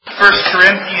1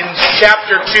 Corinthians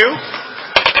chapter 2.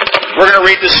 We're going to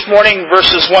read this morning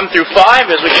verses 1 through 5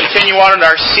 as we continue on in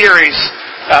our series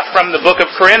from the book of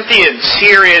Corinthians.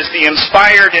 Here is the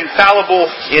inspired, infallible,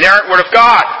 inerrant Word of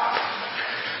God.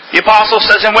 The Apostle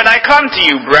says, "And when I come to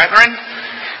you, brethren,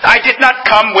 I did not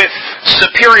come with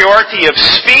superiority of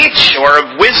speech or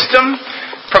of wisdom,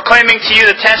 proclaiming to you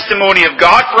the testimony of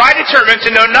God, for I determined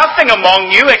to know nothing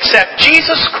among you except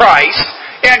Jesus Christ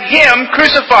and Him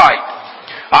crucified.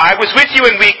 I was with you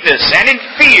in weakness and in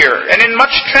fear and in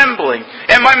much trembling,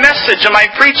 and my message and my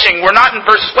preaching were not in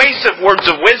persuasive words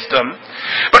of wisdom,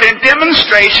 but in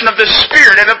demonstration of the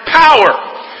Spirit and of power,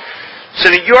 so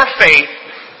that your faith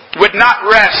would not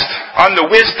rest on the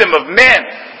wisdom of men,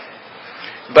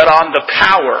 but on the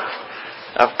power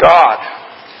of God."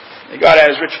 May God add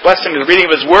His rich blessing to the reading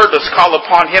of His Word. Let's call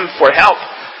upon Him for help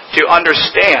to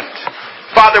understand.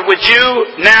 Father, would you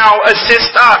now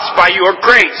assist us by your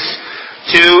grace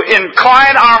to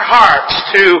incline our hearts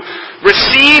to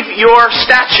receive your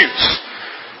statutes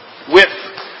with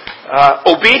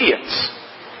obedience,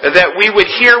 that we would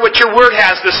hear what your Word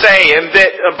has to say, and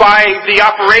that by the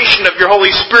operation of your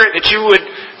Holy Spirit that you would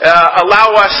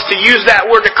allow us to use that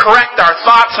Word to correct our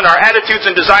thoughts and our attitudes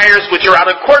and desires which are out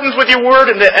of accordance with your Word,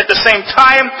 and that at the same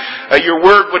time your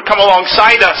Word would come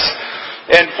alongside us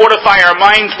and fortify our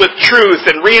minds with truth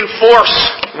and reinforce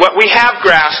what we have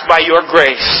grasped by your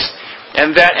grace.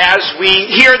 And that as we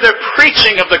hear the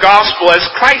preaching of the gospel, as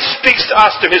Christ speaks to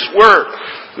us through His Word,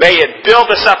 may it build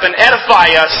us up and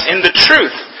edify us in the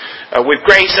truth with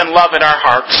grace and love in our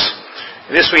hearts.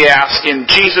 This we ask in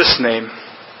Jesus' name.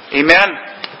 Amen.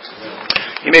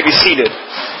 You may be seated.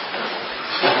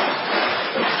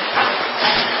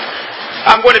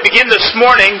 I'm going to begin this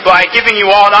morning by giving you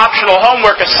all an optional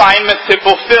homework assignment to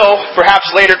fulfill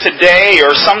perhaps later today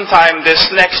or sometime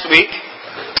this next week.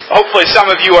 Hopefully some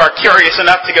of you are curious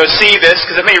enough to go see this,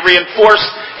 because it may reinforce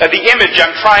the image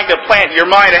I'm trying to plant in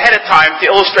your mind ahead of time to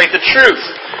illustrate the truth.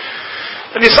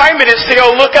 And the assignment is to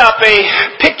go look up a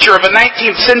picture of a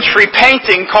 19th century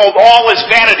painting called All is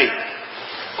Vanity.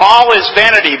 All is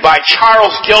Vanity by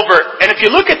Charles Gilbert. And if you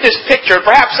look at this picture,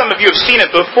 perhaps some of you have seen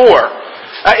it before,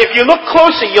 if you look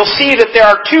closely, you'll see that there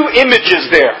are two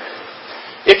images there.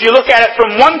 If you look at it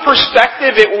from one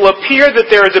perspective, it will appear that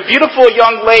there is a beautiful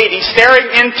young lady staring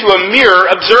into a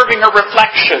mirror, observing her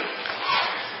reflection.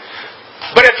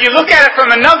 But if you look at it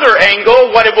from another angle,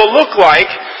 what it will look like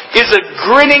is a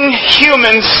grinning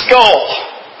human skull.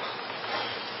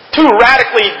 Two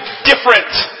radically different,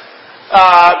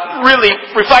 really,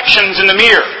 reflections in the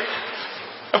mirror.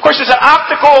 Of course, it's an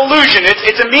optical illusion.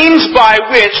 It's a means by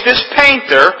which this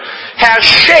painter has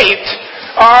shaped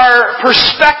our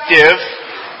perspective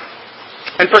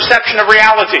and perception of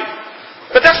reality.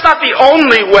 But that's not the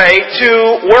only way to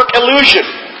work illusion.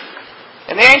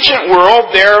 In the ancient world,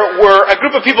 there were a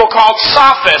group of people called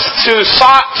sophists who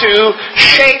sought to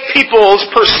shape people's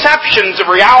perceptions of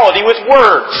reality with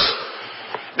words.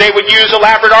 They would use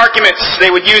elaborate arguments. They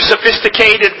would use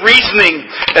sophisticated reasoning.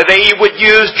 They would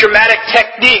use dramatic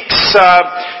techniques.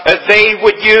 They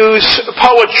would use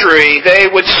poetry. They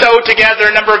would sew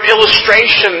together a number of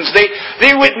illustrations.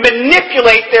 They would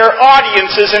manipulate their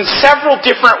audiences in several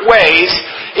different ways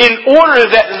in order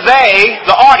that they,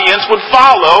 the audience, would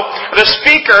follow the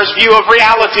speaker's view of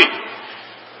reality.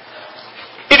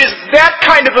 It is that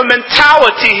kind of a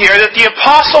mentality here that the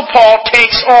Apostle Paul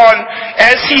takes on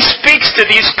as he speaks to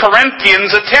these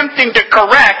Corinthians, attempting to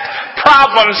correct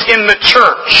problems in the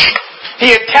church.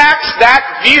 He attacks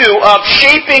that view of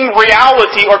shaping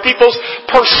reality or people's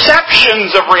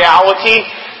perceptions of reality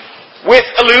with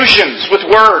illusions, with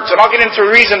words. And I'll get into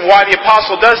the reason why the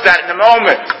Apostle does that in a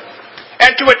moment.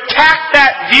 And to attack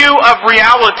that view of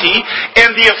reality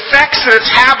and the effects that it's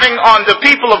having on the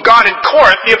people of God in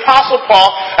Corinth, the Apostle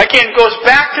Paul, again, goes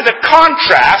back to the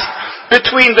contrast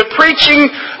between the preaching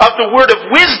of the word of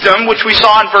wisdom, which we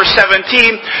saw in verse 17,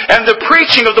 and the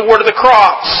preaching of the word of the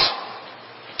cross.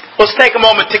 Let's take a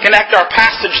moment to connect our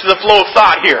passage to the flow of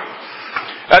thought here.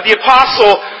 The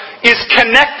Apostle is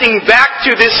connecting back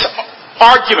to this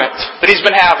argument that he's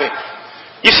been having.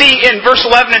 You see, in verse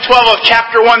 11 and 12 of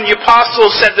chapter 1, the Apostle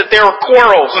said that there were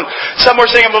quarrels. And some were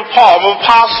saying, I'm of Paul, I'm of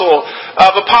Apostle,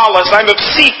 of Apollos, I'm of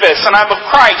Cephas, and I'm of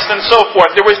Christ, and so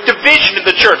forth. There was division in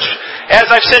the church. As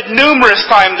I've said numerous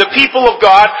times, the people of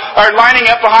God are lining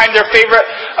up behind their favorite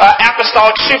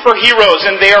apostolic superheroes,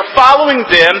 and they are following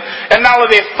them. And not only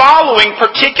are they following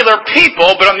particular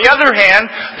people, but on the other hand,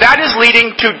 that is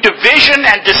leading to division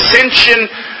and dissension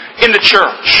in the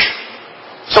church.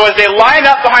 So as they line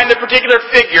up behind a particular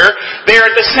figure, they are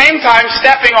at the same time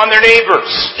stepping on their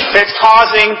neighbors. It's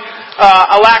causing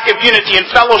a lack of unity and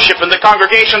fellowship in the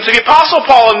congregation. So the Apostle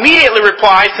Paul immediately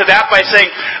replies to that by saying,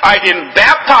 I didn't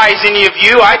baptize any of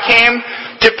you, I came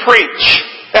to preach.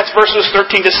 That's verses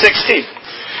 13 to 16.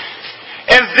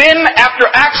 And then, after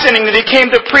accenting that he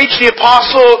came to preach, the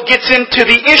apostle gets into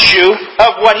the issue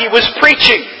of what he was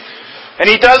preaching. And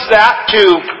he does that to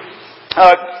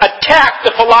attack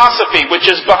the philosophy which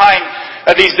is behind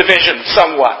these divisions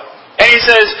somewhat. And he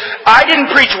says, I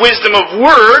didn't preach wisdom of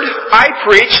word, I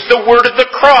preached the word of the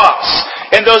cross.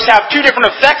 And those have two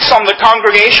different effects on the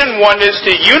congregation. One is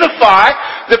to unify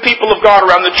the people of God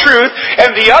around the truth.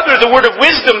 And the other, the word of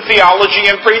wisdom theology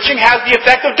and preaching, has the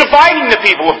effect of dividing the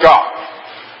people of God.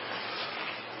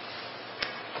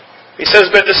 He says,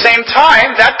 but at the same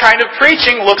time, that kind of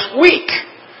preaching looks weak.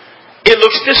 It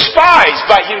looks despised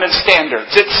by human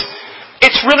standards.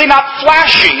 It's really not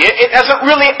flashy. It doesn't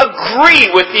really agree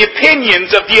with the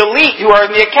opinions of the elite who are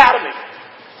in the academy.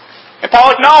 And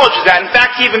Paul acknowledges that. In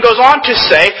fact, he even goes on to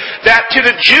say that to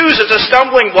the Jews it's a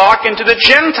stumbling block and to the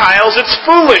Gentiles it's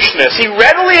foolishness. He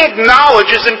readily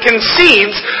acknowledges and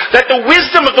concedes that the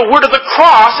wisdom of the word of the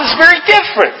cross is very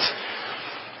different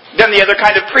than the other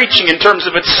kind of preaching in terms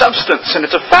of its substance and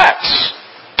its effects.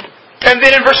 And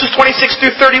then in verses 26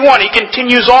 through 31, he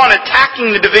continues on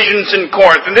attacking the divisions in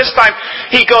Corinth. And this time,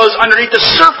 he goes underneath the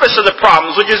surface of the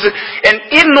problems, which is an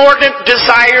inordinate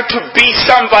desire to be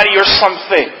somebody or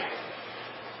something.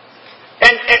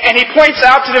 And he points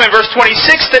out to them in verse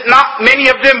 26 that not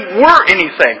many of them were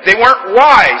anything. They weren't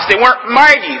wise. They weren't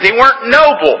mighty. They weren't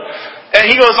noble. And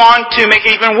he goes on to make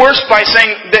it even worse by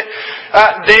saying that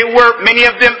they were, many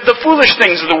of them, the foolish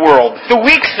things of the world, the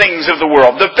weak things of the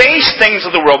world, the base things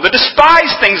of the world, the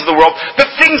despised things of the world, the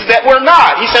things that were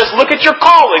not. He says, look at your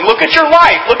calling, look at your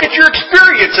life, look at your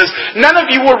experiences. None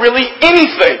of you were really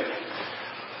anything.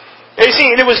 And you see,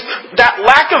 it was that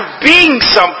lack of being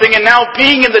something and now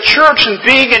being in the church and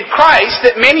being in Christ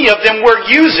that many of them were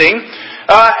using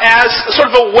as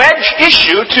sort of a wedge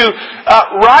issue to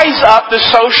rise up the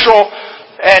social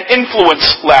and influence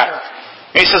ladder.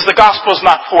 And he says the gospel is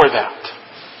not for that.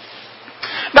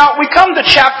 Now, we come to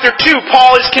chapter 2.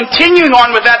 Paul is continuing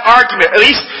on with that argument, at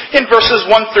least in verses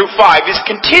 1 through 5. He's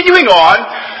continuing on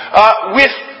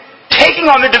with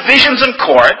taking on the divisions in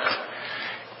Corinth.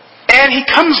 And he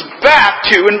comes back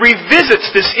to and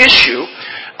revisits this issue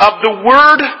of the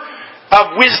word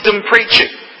of wisdom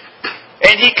preaching.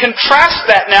 And he contrasts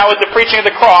that now with the preaching of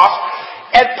the cross.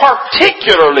 And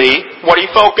particularly, what he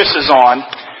focuses on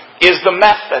is the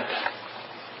method.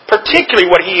 Particularly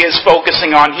what he is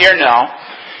focusing on here now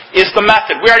is the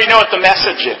method. We already know what the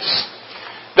message is.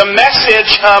 The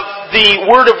message of the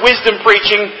word of wisdom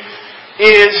preaching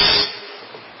is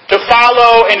to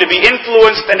follow and to be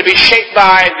influenced and to be shaped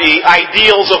by the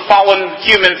ideals of fallen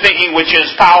human thinking, which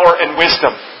is power and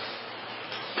wisdom.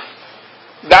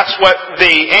 That's what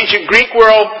the ancient Greek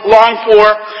world longed for,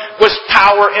 was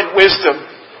power and wisdom.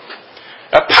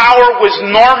 Power was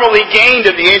normally gained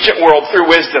in the ancient world through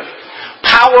wisdom.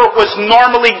 Power was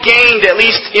normally gained, at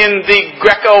least in the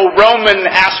Greco-Roman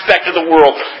aspect of the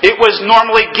world. It was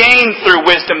normally gained through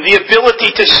wisdom. The ability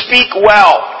to speak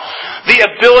well. The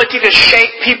ability to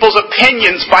shape people's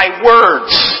opinions by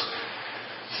words.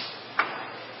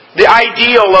 The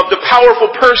ideal of the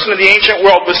powerful person in the ancient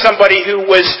world was somebody who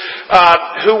was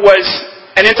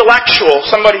an intellectual,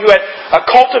 somebody who had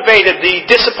cultivated the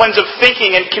disciplines of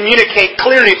thinking and communicate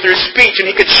clearly through speech,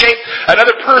 and he could shape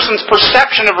another person's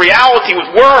perception of reality with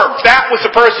words. That was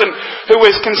the person who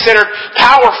was considered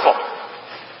powerful.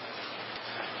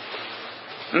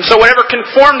 And so whatever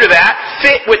conformed to that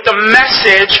fit with the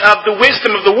message of the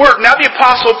wisdom of the Word. Now the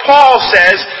Apostle Paul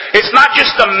says it's not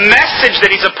just the message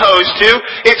that he's opposed to,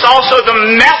 it's also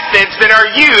the methods that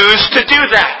are used to do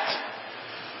that.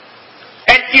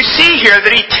 And you see here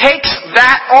that he takes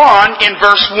that on in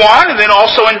verse 1 and then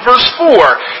also in verse 4.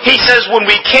 He says, when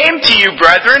we came to you,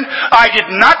 brethren, I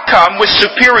did not come with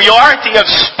superiority of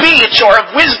speech or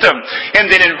of wisdom.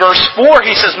 And then in verse 4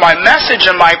 he says, my message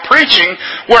and my preaching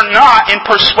were not in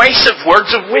persuasive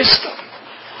words of wisdom.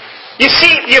 You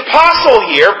see, the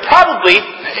apostle here, probably,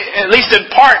 at least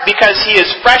in part because he is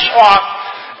fresh off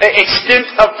a stint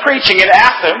of preaching in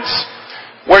Athens,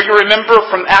 where you remember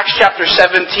from Acts chapter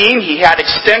 17, he had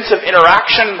extensive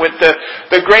interaction with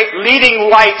the great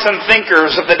leading lights and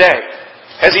thinkers of the day.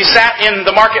 As he sat in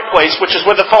the marketplace, which is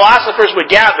where the philosophers would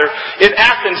gather in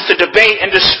Athens to debate and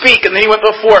to speak. And then he went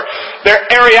before their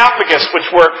Areopagus, which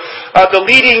were the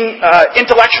leading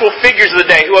intellectual figures of the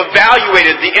day who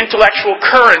evaluated the intellectual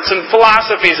currents and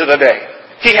philosophies of the day.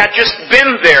 He had just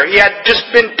been there. He had just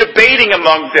been debating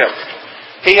among them.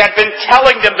 He had been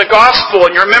telling them the gospel.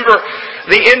 And you remember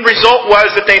the end result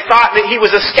was that they thought that he was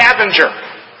a scavenger.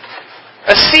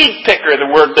 A seed picker,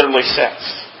 the word literally says.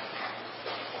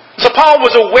 So Paul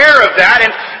was aware of that,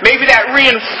 and maybe that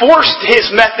reinforced his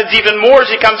methods even more as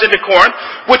he comes into Corinth,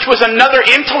 which was another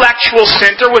intellectual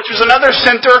center, which was another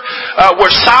center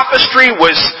where sophistry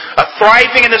was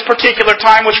thriving in this particular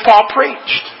time, which Paul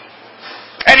preached.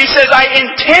 And he says, I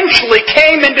intentionally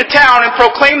came into town and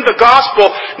proclaimed the gospel,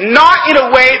 not in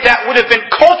a way that would have been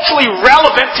culturally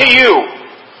relevant to you.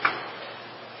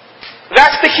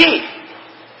 That's the key.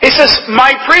 He says,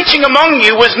 my preaching among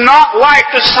you was not like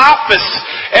the sophists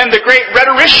and the great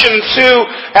rhetoricians who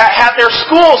had their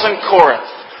schools in Corinth,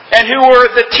 and who were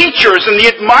the teachers and the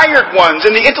admired ones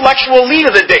and the intellectual elite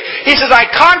of the day. He says, I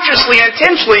consciously and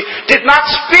intentionally did not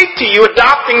speak to you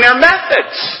adopting their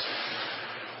methods.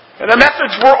 And the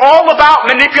methods were all about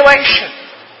manipulation.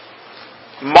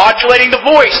 Modulating the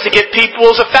voice to get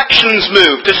people's affections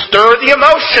moved, to stir the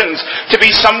emotions, to be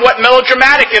somewhat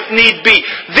melodramatic if need be.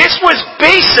 This was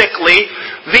basically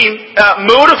the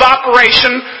mode of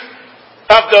operation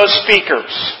of those speakers.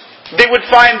 They would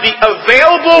find the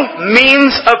available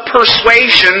means of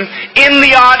persuasion in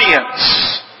the audience.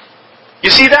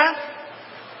 You see that?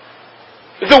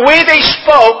 The way they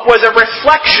spoke was a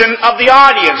reflection of the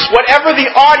audience. Whatever the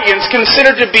audience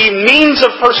considered to be means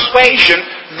of persuasion,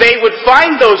 they would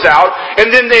find those out, and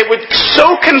then they would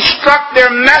so construct their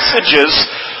messages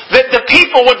that the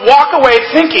people would walk away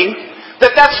thinking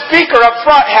that that speaker up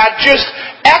front had just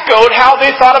echoed how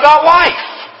they thought about life.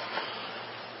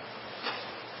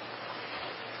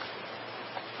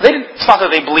 It's not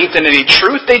that they believed in any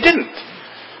truth. They didn't.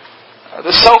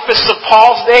 The sophists of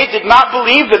Paul's day did not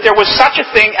believe that there was such a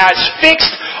thing as fixed,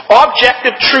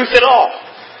 objective truth at all.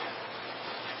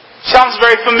 Sounds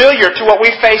very familiar to what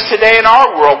we face today in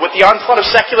our world with the onslaught of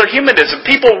secular humanism.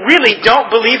 People really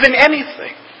don't believe in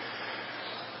anything.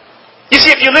 You see,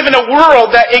 if you live in a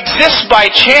world that exists by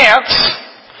chance,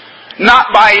 not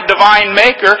by a divine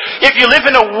maker, if you live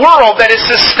in a world that is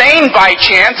sustained by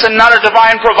chance and not a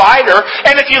divine provider,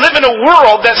 and if you live in a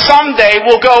world that someday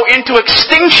will go into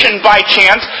extinction by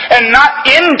chance and not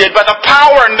ended by the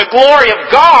power and the glory of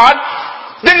God,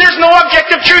 then there's no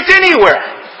objective truth anywhere.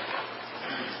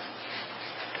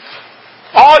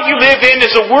 All you live in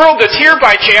is a world that's here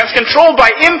by chance, controlled by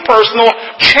impersonal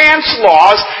chance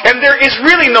laws, and there is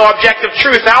really no objective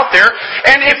truth out there.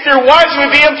 And if there was, it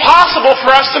would be impossible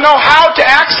for us to know how to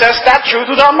access that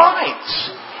truth with our minds.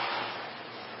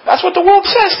 That's what the world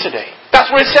says today.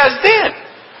 That's what it says then.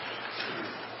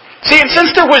 See, and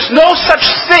since there was no such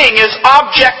thing as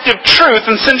objective truth,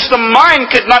 and since the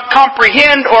mind could not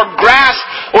comprehend or grasp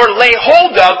or lay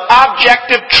hold of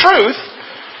objective truth,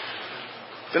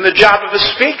 then the job of the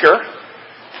speaker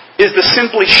is to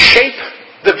simply shape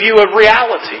the view of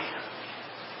reality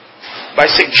by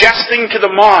suggesting to the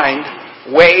mind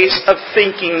ways of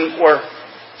thinking or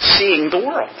seeing the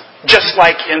world. Just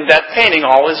like in that painting,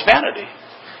 All Is Vanity.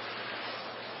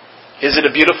 Is it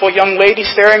a beautiful young lady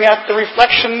staring at the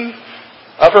reflection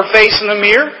of her face in the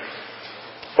mirror?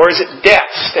 Or is it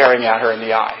death staring at her in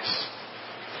the eyes?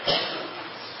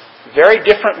 Very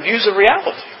different views of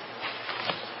reality.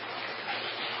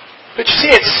 But you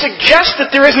see, it suggests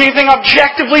that there isn't anything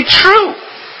objectively true.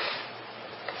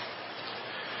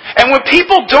 And when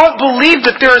people don't believe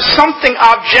that there is something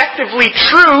objectively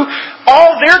true,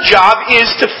 all their job is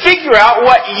to figure out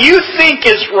what you think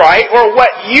is right, or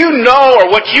what you know, or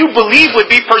what you believe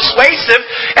would be persuasive,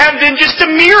 and then just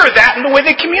to mirror that in the way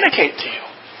they communicate to you.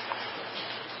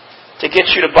 To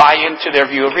get you to buy into their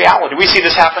view of reality. We see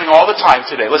this happening all the time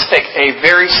today. Let's take a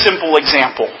very simple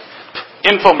example.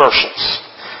 Infomercials.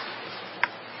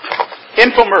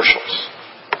 Infomercials.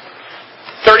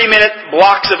 30-minute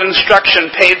blocks of instruction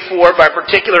paid for by a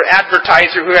particular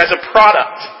advertiser who has a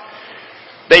product.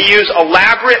 They use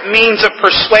elaborate means of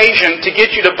persuasion to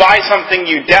get you to buy something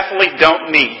you definitely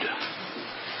don't need.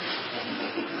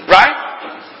 Right?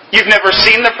 You've never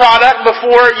seen the product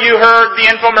before you heard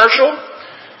the infomercial?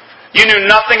 You knew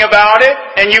nothing about it,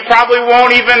 and you probably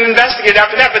won't even investigate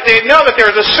after that, but they know that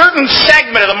there's a certain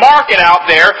segment of the market out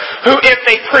there who, if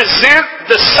they present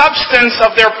the substance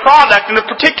of their product in a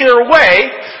particular way,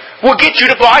 will get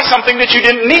you to buy something that you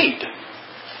didn't need.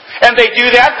 And they do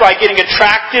that by getting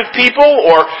attractive people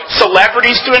or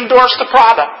celebrities to endorse the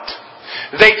product.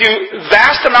 They do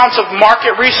vast amounts of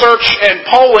market research and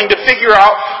polling to figure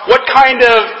out what kind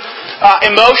of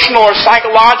emotional or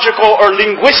psychological or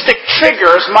linguistic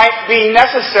triggers might be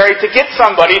necessary to get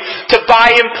somebody to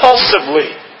buy impulsively.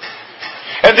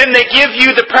 And then they give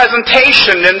you the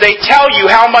presentation and they tell you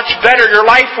how much better your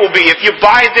life will be if you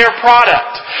buy their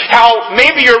product. How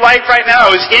maybe your life right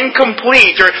now is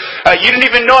incomplete or you didn't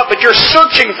even know it, but you're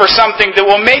searching for something that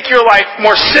will make your life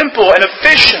more simple and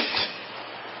efficient.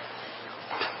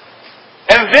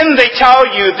 And then they tell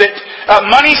you that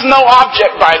money's no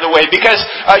object, by the way, because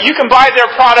you can buy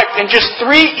their product in just 3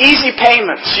 easy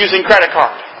payments using credit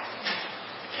card.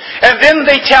 And then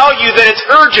they tell you that it's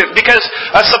urgent because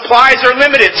supplies are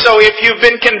limited. So if you've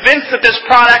been convinced that this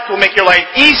product will make your life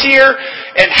easier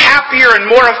and happier and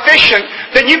more efficient,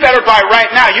 then you better buy right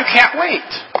now. You can't wait.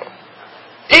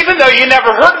 Even though you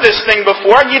never heard of this thing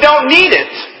before and you don't need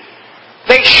it.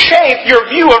 They shape your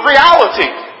view of reality.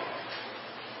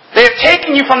 They have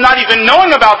taken you from not even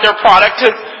knowing about their product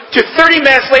to 30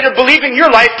 minutes later believing your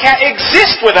life can't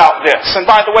exist without this. And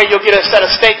by the way, you'll get a set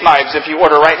of steak knives if you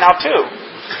order right now too.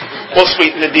 We'll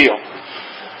sweeten the deal.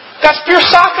 That's pure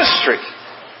sophistry.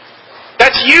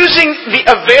 That's using the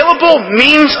available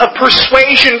means of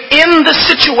persuasion in the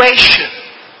situation.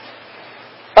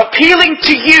 Appealing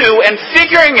to you and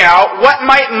figuring out what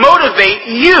might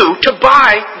motivate you to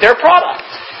buy their product.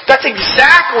 That's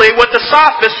exactly what the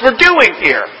sophists were doing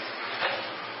here.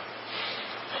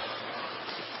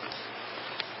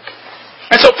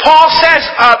 And so Paul says,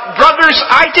 brothers,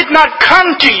 I did not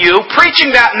come to you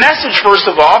preaching that message, first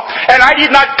of all, and I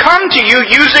did not come to you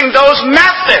using those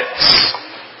methods.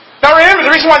 Now remember,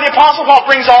 the reason why the Apostle Paul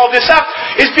brings all of this up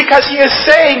is because he is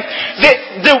saying that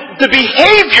the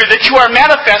behavior that you are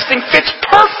manifesting fits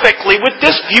perfectly with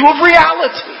this view of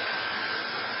reality.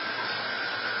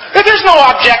 That there's no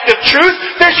objective truth.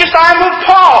 There's just, I'm of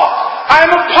Paul. I'm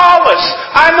of Apollos.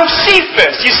 I'm of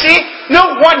Cephas. You see?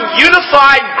 No one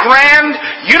unified, grand,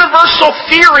 universal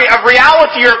theory of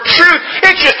reality or truth.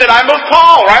 It's just that I'm of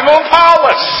Paul, or I'm of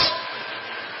Apollos.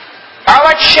 I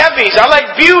like Chevys, I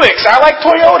like Buicks, I like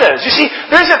Toyotas. You see,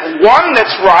 there isn't one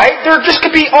that's right. There just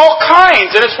could be all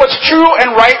kinds, and it's what's true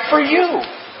and right for you.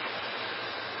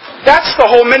 That's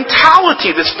the whole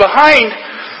mentality that's behind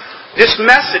this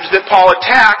message that Paul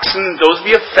attacks, and those are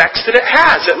the effects that it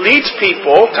has. It leads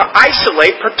people to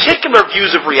isolate particular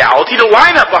views of reality, to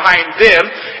line up behind them,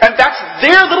 and that's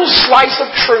their little slice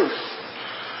of truth.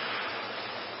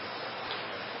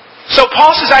 So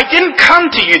Paul says, I didn't come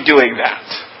to you doing that.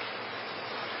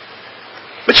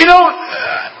 But you know,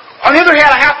 on the other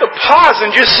hand, I have to pause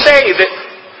and just say that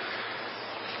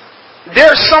there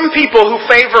are some people who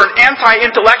favor an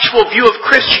anti-intellectual view of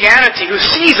Christianity who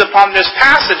seize upon this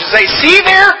passage and say, see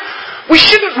there? We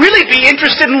shouldn't really be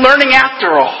interested in learning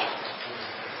after all.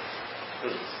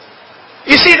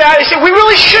 You see that? They say, we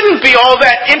really shouldn't be all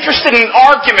that interested in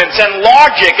arguments and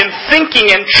logic and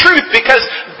thinking and truth because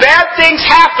bad things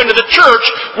happen to the church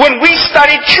when we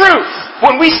study truth,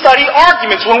 when we study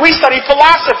arguments, when we study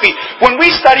philosophy, when we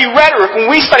study rhetoric, when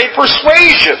we study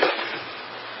persuasion.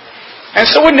 And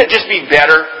so wouldn't it just be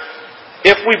better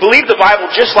if we believed the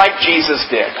Bible just like Jesus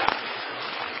did?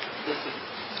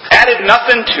 Added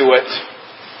nothing to it,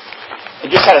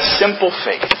 and just had a simple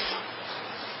faith.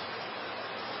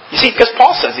 You see, because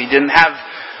Paul says he didn't have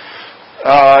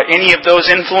any of those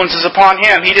influences upon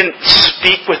him. He didn't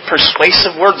speak with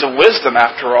persuasive words of wisdom,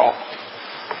 after all.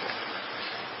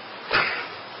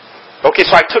 Okay,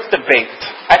 so I took the bait.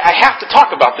 I have to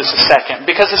talk about this a second,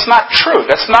 because it's not true.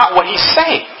 That's not what he's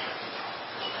saying.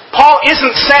 Paul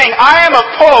isn't saying, I am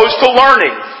opposed to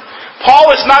learning.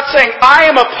 Paul is not saying, I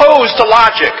am opposed to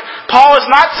logic. Paul is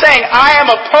not saying, I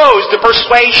am opposed to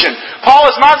persuasion.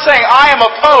 Paul is not saying, I am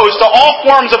opposed to all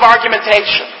forms of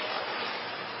argumentation.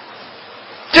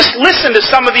 Just listen to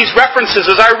some of these references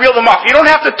as I reel them off. You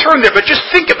don't have to turn there, but just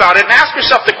think about it and ask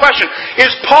yourself the question,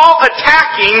 is Paul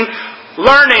attacking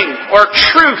learning or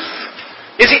truth?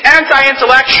 Is he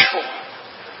anti-intellectual?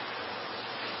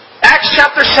 Acts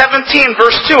chapter 17,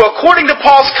 verse 2. According to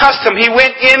Paul's custom, he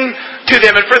went in to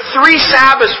them and for 3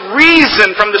 Sabbaths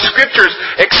reasoned from the Scriptures,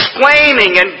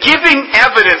 explaining and giving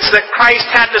evidence that Christ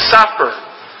had to suffer.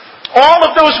 All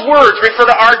of those words refer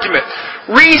to argument.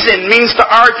 Reason means to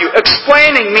argue.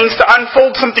 Explaining means to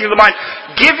unfold something in the mind.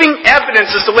 Giving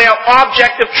evidence is to lay out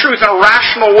objective truth in a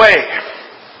rational way.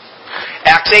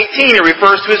 Acts 18, he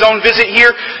refers to his own visit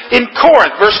here in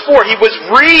Corinth. Verse 4, he was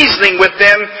reasoning with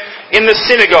them in the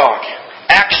synagogue.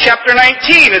 Acts chapter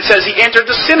 19, it says he entered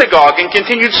the synagogue and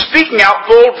continued speaking out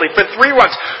boldly for 3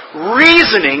 months,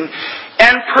 reasoning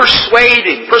and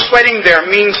persuading. Persuading there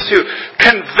means to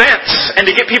convince and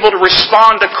to get people to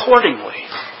respond accordingly.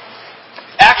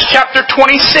 Acts chapter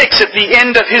 26, at the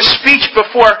end of his speech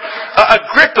before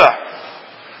Agrippa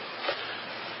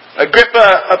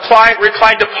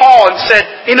replied to Paul and said,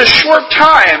 in a short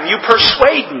time you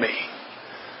persuade me.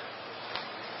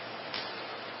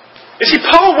 You see,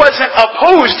 Paul wasn't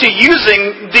opposed to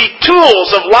using the tools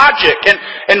of logic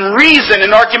and reason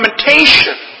and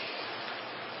argumentation.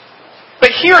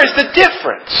 But here is the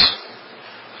difference.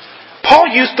 Paul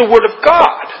used the Word of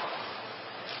God.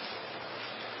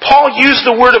 Paul used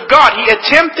the Word of God. He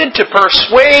attempted to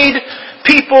persuade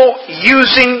people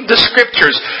using the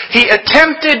Scriptures. He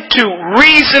attempted to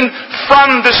reason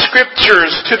from the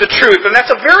Scriptures to the truth. And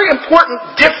that's a very important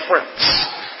difference.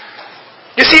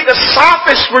 You see, the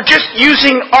sophists were just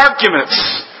using arguments.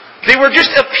 They were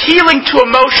just appealing to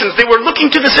emotions. They were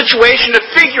looking to the situation to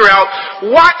figure out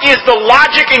what is the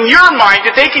logic in your mind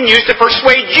that they can use to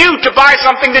persuade you to buy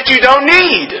something that you don't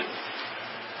need.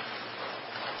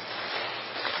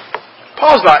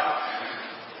 Paul's not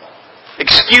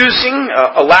excusing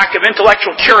a lack of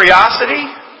intellectual curiosity.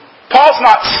 Paul's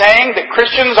not saying that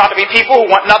Christians ought to be people who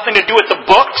want nothing to do with the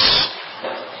books.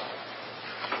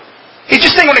 He's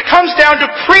just saying when it comes down to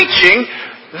preaching,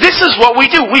 this is what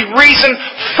we do. We reason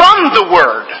from the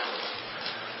Word,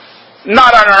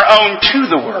 not on our own to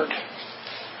the Word.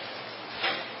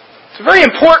 It's a very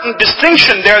important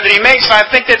distinction there that he makes, and I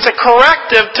think it's a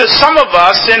corrective to some of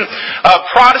us in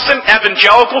Protestant,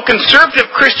 evangelical, conservative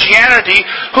Christianity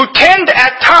who tend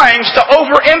at times to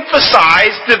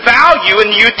overemphasize the value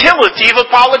and the utility of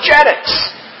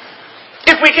apologetics.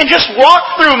 If we can just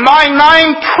walk through my 9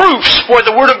 proofs for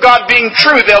the Word of God being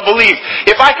true, they'll believe.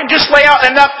 If I can just lay out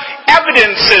enough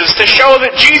evidences to show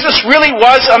that Jesus really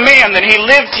was a man, that He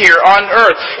lived here on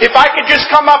earth. If I could just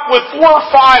come up with 4 or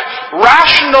 5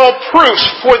 rational proofs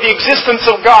for the existence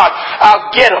of God,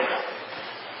 I'll get them.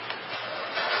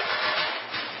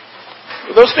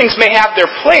 Those things may have their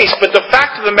place, but the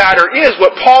fact of the matter is,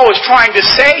 what Paul is trying to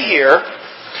say here,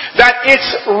 that it's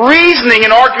reasoning and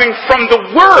arguing from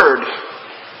the Word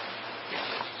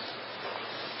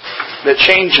that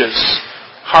changes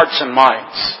hearts and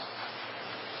minds.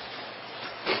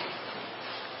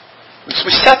 So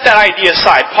we set that idea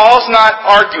aside. Paul's not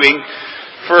arguing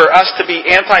for us to be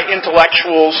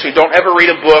anti-intellectuals who don't ever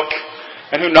read a book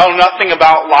and who know nothing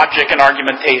about logic and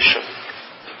argumentation.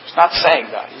 He's not saying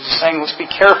that. He's saying let's be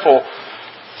careful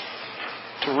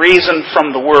to reason from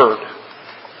the Word.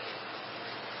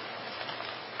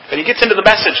 But he gets into the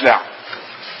message now.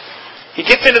 He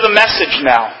gets into the message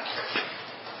now.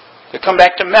 They come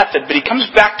back to method, but he comes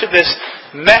back to this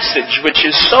message which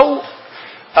is so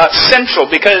central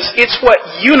because it's what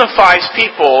unifies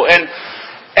people and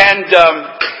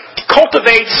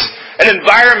cultivates an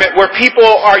environment where people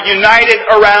are united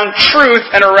around truth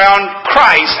and around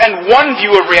Christ and one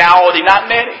view of reality, not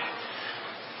many.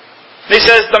 He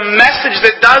says the message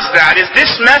that does that is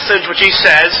this message, which he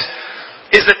says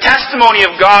is the testimony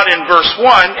of God in verse 1,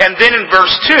 and then in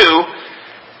verse 2,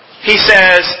 he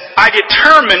says, I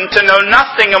determined to know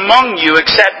nothing among you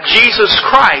except Jesus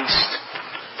Christ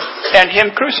and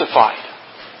Him crucified.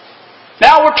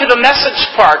 Now we're to the message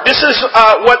part. This is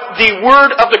what the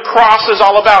word of the cross is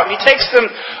all about. He takes them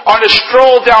on a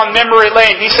stroll down memory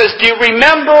lane. He says, do you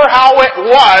remember how it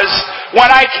was when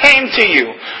I came to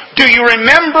you? Do you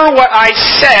remember what I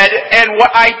said and what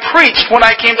I preached when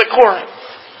I came to Corinth?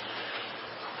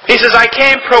 He says, I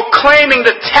came proclaiming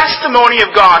the testimony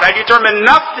of God. I determined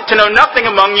to know nothing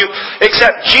among you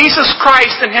except Jesus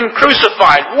Christ and Him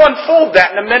crucified. We'll unfold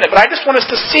that in a minute, but I just want us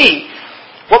to see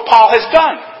what Paul has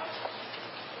done.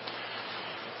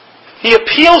 He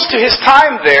appeals to his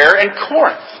time there in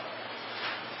Corinth.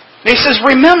 And he says,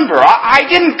 remember, I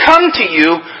didn't come to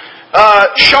you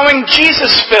showing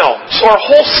Jesus films or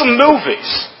wholesome movies.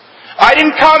 I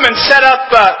didn't come and set up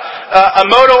a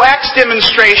Moto X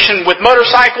demonstration with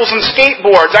motorcycles and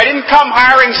skateboards. I didn't come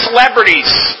hiring celebrities.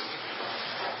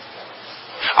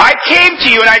 I came to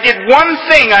you and I did one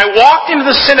thing. I walked into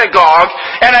the synagogue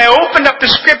and I opened up the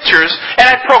Scriptures and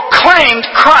I proclaimed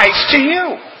Christ to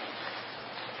you.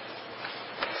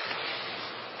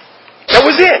 That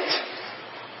was it.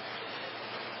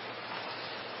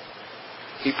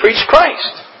 He preached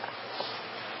Christ.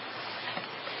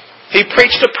 He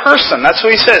preached a person. That's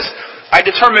what he says. I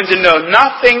determined to know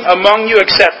nothing among you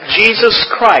except Jesus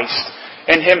Christ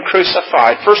and Him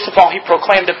crucified. First of all, he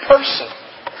proclaimed a person.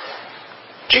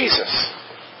 Jesus.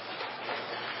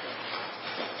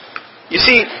 You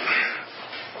see,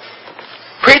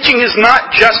 preaching is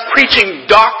not just preaching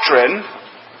doctrine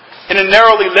in a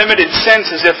narrowly limited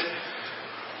sense as if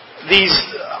these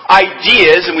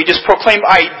ideas, and we just proclaim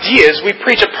ideas, we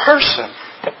preach a person.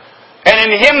 And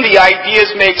in Him the ideas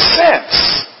make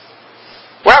sense.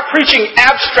 We're not preaching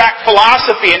abstract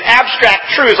philosophy and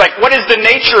abstract truths like what is the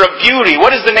nature of beauty?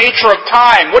 What is the nature of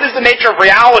time? What is the nature of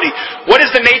reality? What is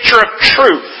the nature of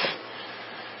truth?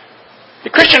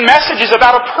 The Christian message is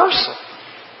about a person.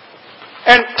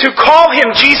 And to call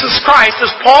him Jesus Christ is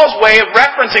Paul's way of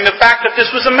referencing the fact that this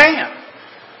was a man.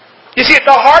 You see, at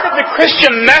the heart of the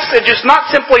Christian message is not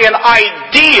simply an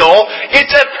ideal,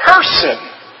 it's a person.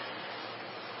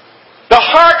 The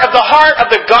heart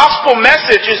of the gospel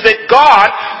message is that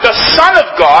God, the Son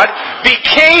of God,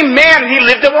 became man and He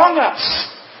lived among us.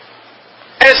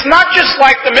 And it's not just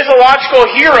like the mythological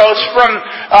heroes from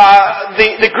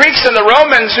the Greeks and the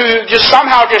Romans who just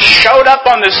somehow just showed up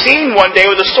on the scene one day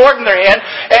with a sword in their hand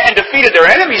and defeated their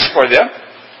enemies for them.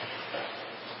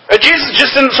 Jesus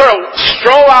just didn't sort of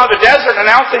stroll out of the desert and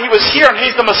announce that He was here and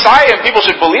He's the Messiah and people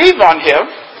should believe on Him.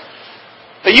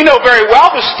 But you know very well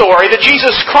the story that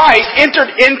Jesus Christ entered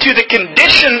into the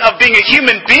condition of being a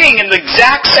human being in the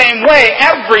exact same way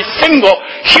every single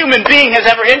human being has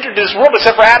ever entered this world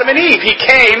except for Adam and Eve. He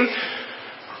came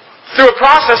through a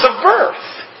process of birth.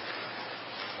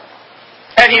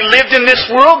 And He lived in this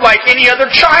world like any other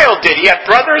child did. He had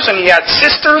brothers and He had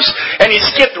sisters and He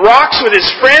skipped rocks with His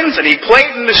friends and He played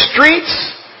in the streets.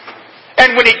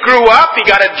 And when He grew up, He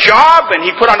got a job and He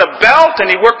put on a belt and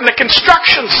He worked in the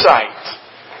construction site.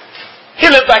 He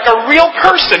lived like a real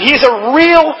person. He's a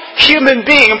real human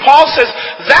being. And Paul says,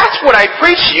 that's what I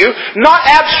preach to you, not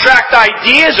abstract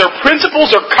ideas or principles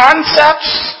or concepts.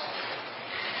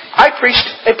 I preached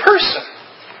a person.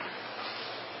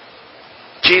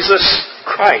 Jesus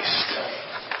Christ.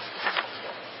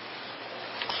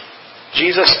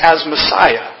 Jesus as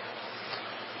Messiah.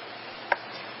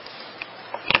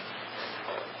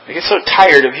 I get so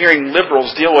tired of hearing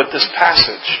liberals deal with this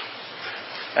passage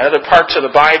and other parts of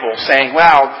the Bible saying,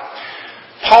 well,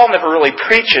 Paul never really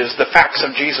preaches the facts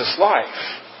of Jesus' life.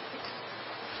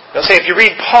 They'll say, if you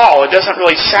read Paul, it doesn't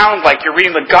really sound like you're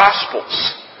reading the Gospels.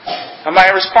 And my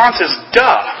response is,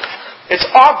 duh. It's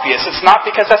obvious. It's not,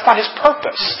 because that's not his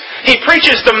purpose. He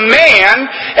preaches the man,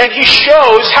 and he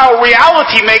shows how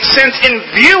reality makes sense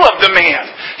in view of the man.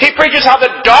 He preaches how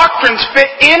the doctrines fit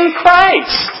in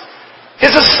Christ.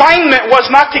 His assignment was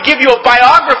not to give you a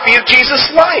biography of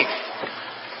Jesus' life.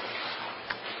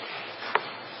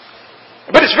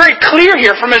 But it's very clear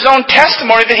here from his own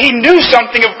testimony that he knew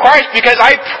something of Christ because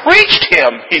I preached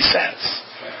him, he says.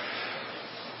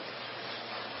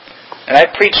 And I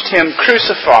preached him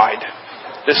crucified,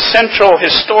 the central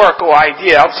historical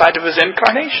idea outside of his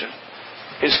incarnation,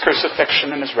 his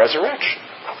crucifixion and his resurrection.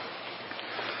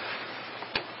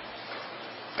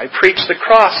 I preached the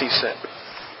cross, he said.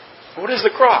 What is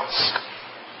the cross?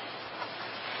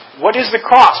 What is the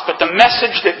cross but the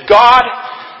message that God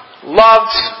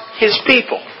loves His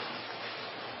people?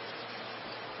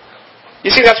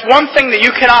 You see, that's one thing that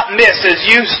you cannot miss as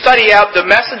you study out the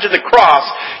message of the cross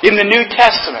in the New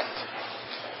Testament.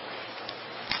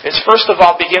 It first of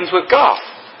all begins with God.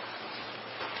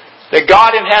 That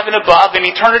God in heaven above, in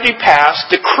eternity past,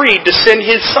 decreed to send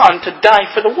His Son to die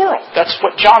for the world. That's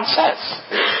what John says.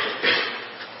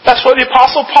 That's what the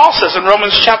Apostle Paul says in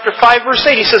Romans chapter 5, verse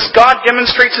 8. He says, God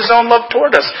demonstrates His own love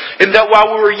toward us, in that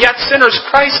while we were yet sinners,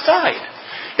 Christ died.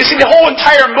 You see, the whole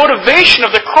entire motivation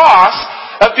of the cross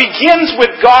begins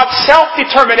with God's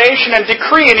self-determination and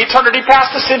decree in eternity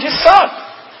past to send His Son.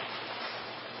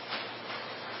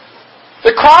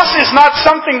 The cross is not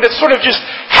something that sort of just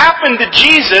happened to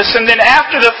Jesus, and then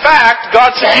after the fact,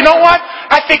 God said, you know what?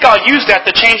 I think I'll use that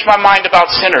to change my mind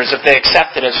about sinners if they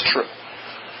accept it as true.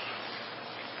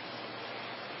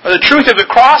 The truth of the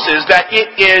cross is that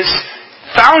it is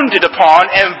founded upon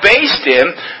and based in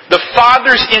the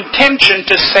Father's intention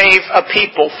to save a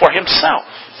people for Himself.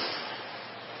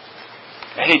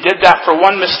 And He did that for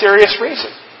one mysterious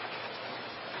reason.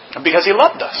 Because He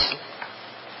loved us.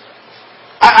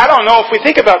 I don't know if we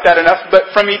think about that enough,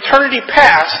 but from eternity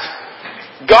past,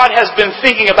 God has been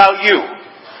thinking about you.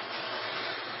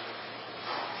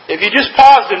 If you just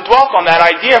paused and dwelt on that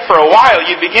idea for a while,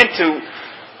 you begin to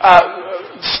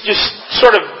just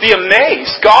sort of be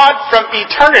amazed. God from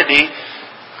eternity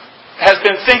has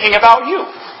been thinking about you.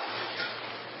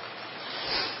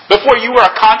 Before you were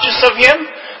conscious of Him,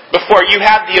 before you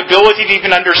had the ability to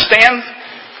even understand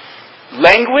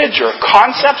language or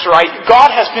concepts, or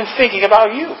God has been thinking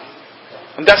about you.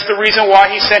 And that's the reason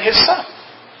why He sent His Son.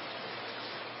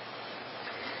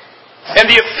 And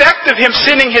the effect of Him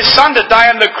sending His Son to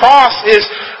die on the cross is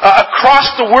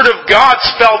across the Word of God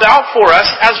spelled out for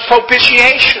us as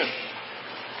propitiation.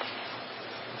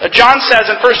 John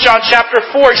says in 1 John chapter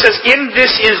 4, he says, in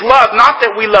this is love, not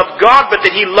that we love God, but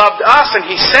that He loved us and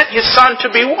He sent His Son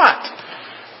to be what?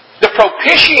 The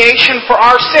propitiation for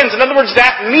our sins. In other words,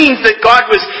 that means that God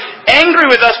was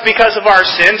angry with us because of our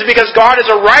sins, because God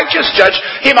is a righteous judge.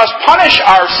 He must punish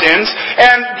our sins.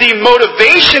 And the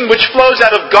motivation which flows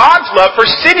out of God's love for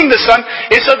sending the Son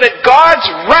is so that God's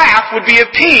wrath would be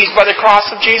appeased by the cross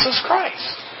of Jesus Christ.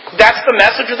 That's the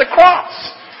message of the cross.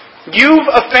 You've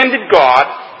offended God,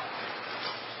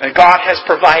 and God has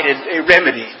provided a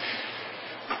remedy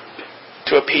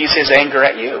to appease His anger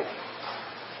at you.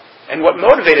 And what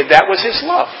motivated that was His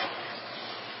love.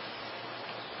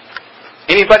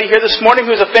 Anybody here this morning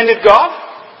who's offended God?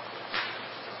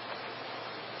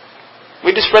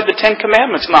 We just read the Ten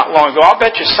Commandments not long ago. I'll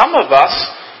bet you some of us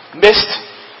missed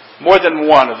more than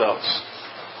one of those.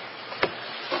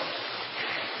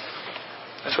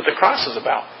 That's what the cross is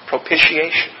about.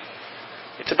 Propitiation.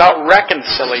 It's about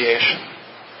reconciliation.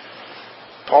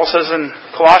 Paul says in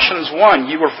Colossians 1,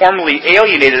 you were formerly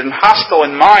alienated and hostile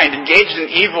in mind, engaged in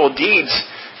evil deeds,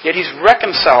 yet He's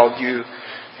reconciled you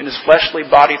in His fleshly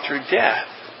body through death.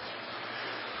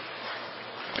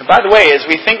 And by the way, as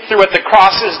we think through what the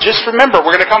cross is, just remember,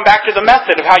 we're going to come back to the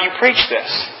method of how you preach this.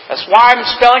 That's why I'm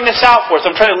spelling this out for us.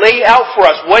 I'm trying to lay out for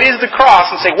us what is the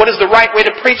cross and say what is the right way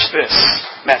to preach this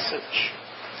message.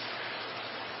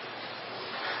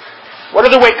 What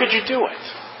other way could you do it?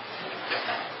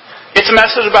 It's a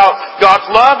message about God's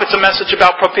love. It's a message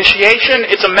about propitiation.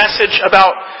 It's a message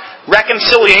about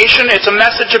reconciliation. It's a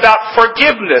message about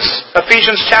forgiveness.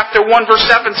 Ephesians chapter 1 verse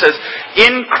 7 says,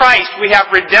 in Christ we have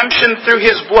redemption through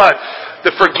His blood,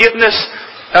 the forgiveness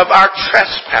of our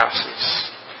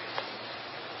trespasses.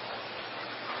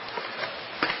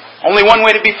 Only one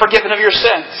way to be forgiven of your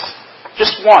sins.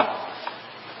 Just one.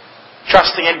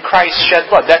 Trusting in Christ's shed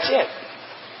blood. That's it.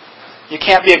 You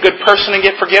can't be a good person and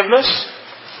get forgiveness.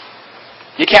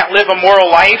 You can't live a moral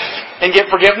life and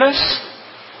get forgiveness.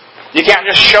 You can't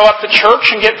just show up to church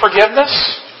and get forgiveness.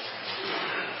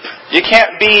 You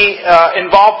can't be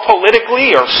involved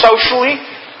politically or socially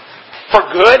for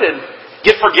good and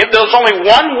get forgiveness. There's only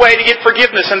one way to get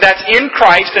forgiveness, and that's in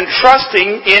Christ and trusting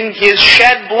in His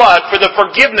shed blood for the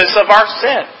forgiveness of our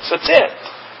sins. That's it.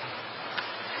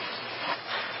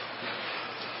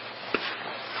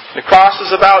 The cross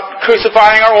is about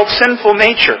crucifying our old sinful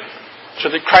nature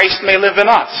so that Christ may live in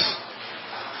us.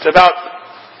 It's about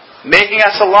making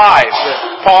us alive.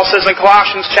 Paul says in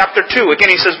Colossians chapter 2, again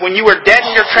he says, when you were dead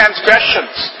in your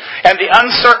transgressions and the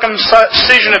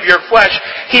uncircumcision of your flesh,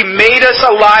 He made us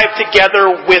alive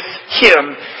together with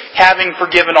Him, having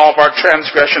forgiven all of our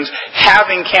transgressions,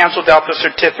 having canceled out the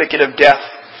certificate of death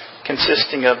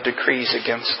consisting of decrees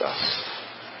against us.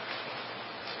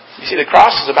 You see, the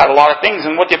cross is about a lot of things,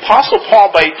 and what the Apostle Paul,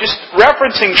 by just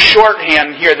referencing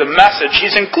shorthand here, the message,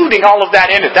 he's including all of that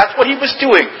in it. That's what he was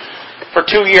doing for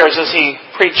 2 years as he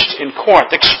preached in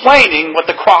Corinth, explaining what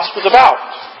the cross was about.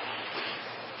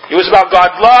 It was about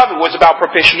God's love, it was about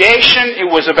propitiation, it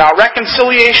was about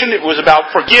reconciliation, it was about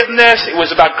forgiveness, it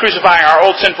was about crucifying our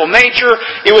old sinful nature,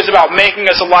 it was about making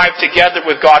us alive together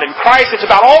with God in Christ. It's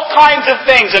about all kinds of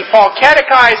things, and Paul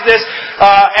catechized this,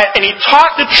 and he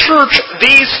taught the church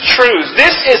these truths.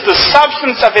 This is the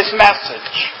substance of his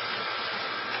message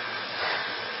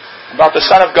about the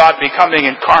Son of God becoming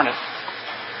incarnate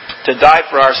to die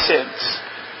for our sins.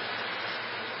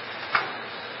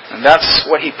 And that's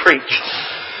what he preached.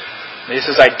 He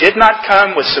says, I did not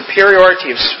come with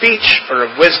superiority of speech or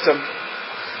of wisdom.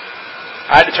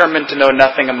 I determined to know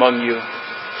nothing among you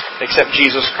except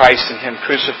Jesus Christ and Him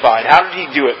crucified. How did he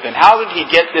do it then? How did he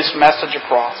get this message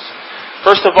across?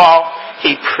 First of all,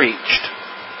 he preached.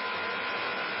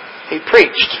 He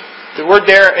preached. The word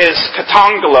there is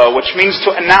katangelo, which means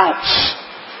to announce.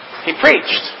 He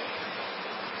preached.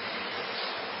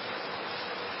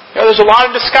 You know, there's a lot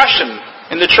of discussion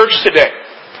in the church today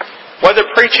whether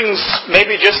preaching's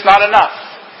maybe just not enough.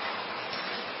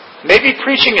 Maybe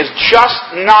preaching is just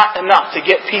not enough to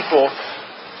get people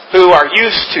who are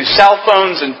used to cell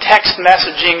phones and text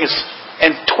messaging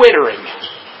and Twittering.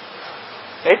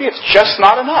 Maybe it's just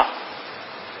not enough.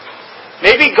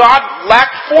 Maybe God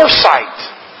lacked foresight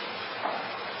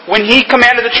when He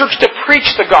commanded the church to preach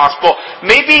the gospel.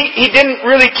 Maybe He didn't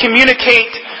really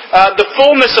communicate the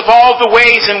fullness of all the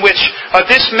ways in which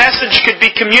this message could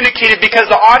be communicated, because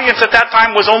the audience at that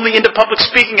time was only into public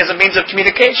speaking as a means of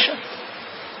communication.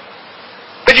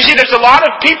 But you see, there's a lot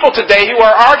of people today who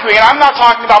are arguing, and I'm not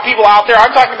talking about people out there,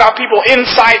 I'm talking about people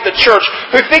inside the church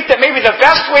who think that maybe the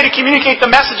best way to communicate the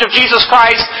message of Jesus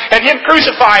Christ and Him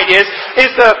crucified is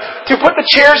to put the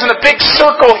chairs in a big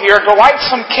circle here, to light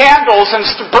some candles and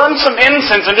to burn some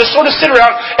incense and just sort of sit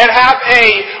around and have a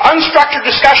unstructured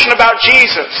discussion about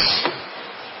Jesus.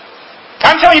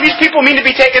 I'm telling you, these people mean to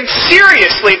be taken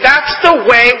seriously. That's the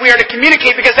way we are to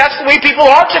communicate, because that's the way people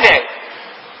are today.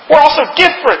 We're also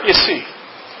different, you see.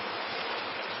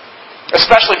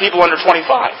 Especially people under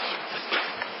 25.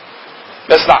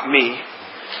 That's not me.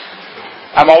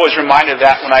 I'm always reminded of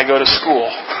that when I go to school.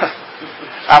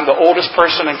 I'm the oldest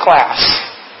person in class.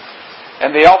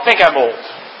 And they all think I'm old.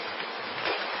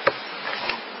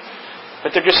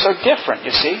 But they're just so different,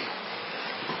 you see.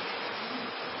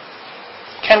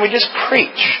 Can we just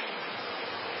preach?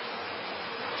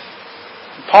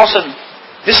 Paul said,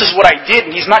 this is what I did.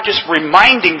 And he's not just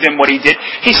reminding them what he did.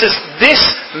 He says, this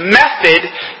method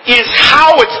is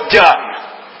how it's done.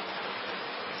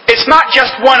 It's not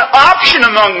just one option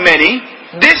among many.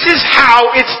 This is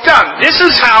how it's done. This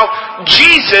is how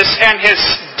Jesus and His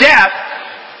death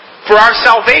for our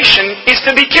salvation is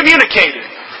to be communicated.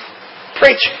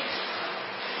 Preaching.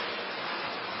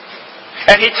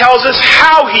 And He tells us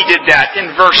how He did that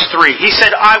in verse 3. He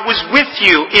said, I was with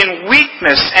you in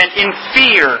weakness and in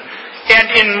fear and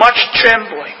in much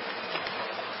trembling.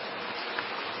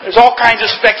 There's all kinds of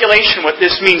speculation what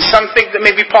this means. Some think that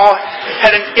maybe Paul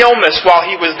had an illness while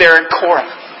he was there in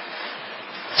Corinth.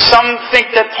 Some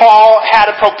think that Paul had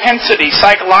a propensity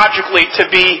psychologically to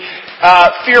be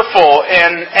fearful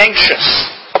and anxious.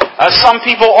 Some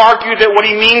people argue that what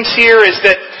he means here is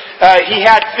that he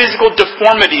had physical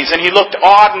deformities and he looked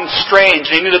odd and strange.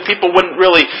 And he knew that people wouldn't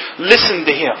really listen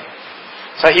to him.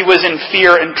 So he was in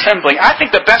fear and trembling. I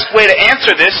think the best way to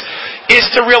answer this is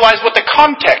to realize what the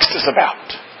context is about.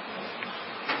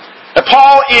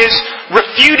 Paul is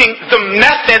refuting the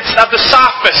methods of the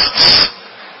sophists.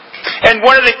 And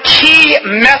one of the key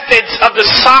methods of the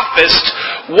sophists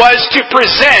was to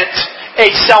present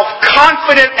a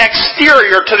self-confident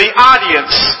exterior to the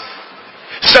audience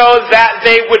so that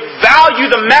they would value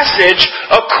the message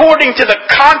according to the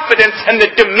confidence and the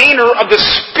demeanor of the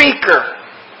speaker.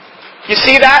 You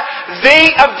see that? They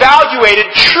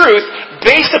evaluated truth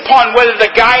based upon whether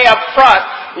the guy up front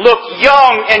looked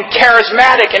young and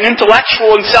charismatic and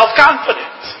intellectual and self-confident.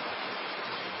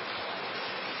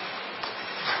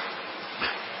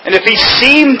 And if he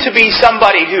seemed to be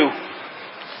somebody who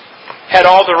had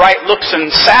all the right looks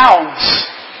and sounds,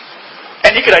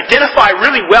 and he could identify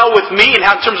really well with me in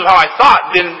terms of how I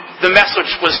thought, then the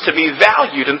message was to be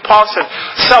valued. And Paul said,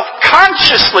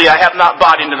 self-consciously I have not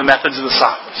bought into the methods of the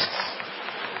sophists.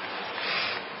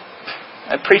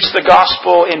 I preach the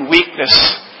gospel in weakness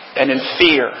and in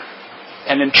fear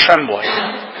and in trembling.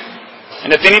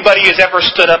 And if anybody has ever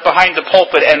stood up behind the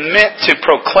pulpit and meant to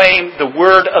proclaim the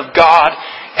Word of God,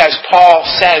 as Paul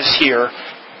says here,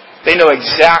 they know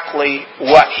exactly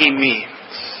what he means.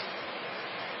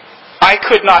 I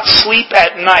could not sleep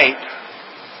at night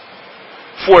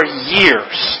for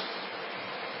years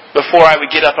before I would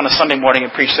get up on a Sunday morning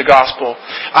and preach the gospel.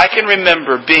 I can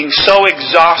remember being so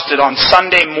exhausted on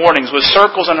Sunday mornings with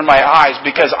circles under my eyes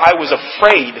because I was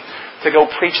afraid to go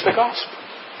preach the gospel.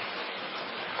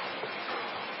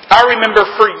 I remember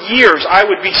for years I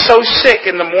would be so sick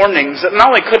in the mornings that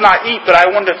not only could not eat, but I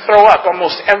wanted to throw up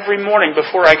almost every morning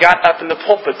before I got up in the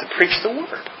pulpit to preach the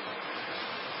Word.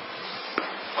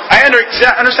 I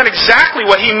understand exactly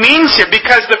what he means here,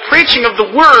 because the preaching of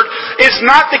the Word is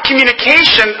not the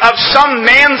communication of some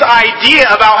man's idea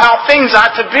about how things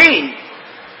ought to be.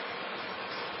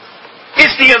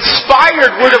 It's the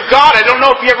inspired Word of God. I don't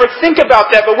know if you ever think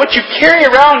about that, but what you carry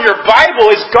around your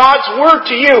Bible is God's Word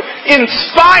to you,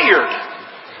 inspired.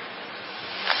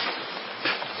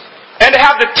 And to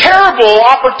have the terrible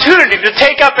opportunity to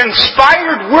take up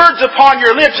inspired words upon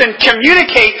your lips and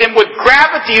communicate them with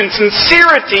gravity and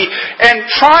sincerity and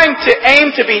trying to aim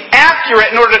to be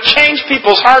accurate in order to change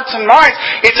people's hearts and minds,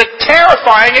 it's a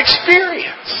terrifying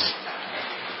experience.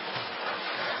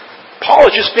 Paul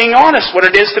is just being honest what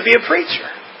it is to be a preacher.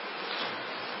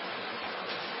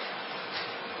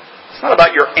 It's not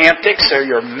about your antics or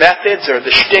your methods or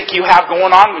the shtick you have going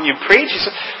on when you preach.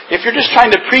 If you're just trying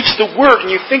to preach the Word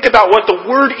and you think about what the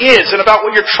Word is and about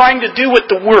what you're trying to do with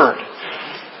the Word,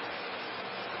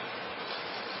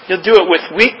 you'll do it with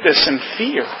weakness and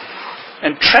fear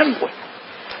and trembling.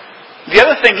 The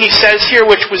other thing he says here,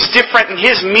 which was different in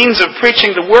his means of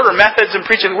preaching the Word or methods in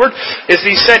preaching the Word, is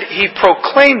he said he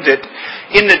proclaimed it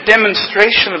in the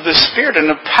demonstration of the Spirit and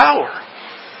of power.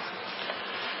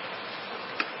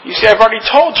 You see, I've already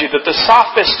told you that the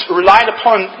sophists relied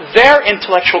upon their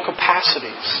intellectual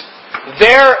capacities,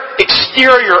 their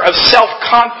exterior of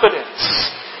self-confidence.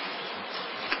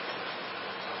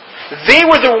 They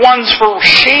were the ones for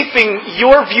shaping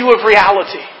your view of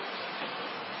reality.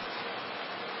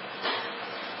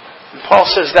 And Paul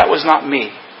says that was not me.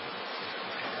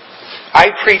 I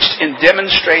preached in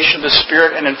demonstration of the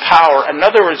Spirit and in power. In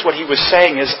other words, what he was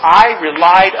saying is, I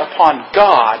relied upon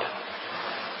God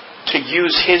to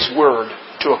use His Word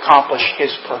to accomplish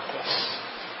His purpose.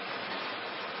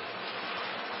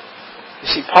 You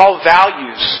see, Paul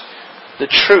values the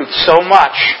truth so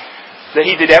much that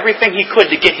he did everything he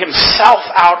could to get himself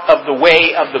out of the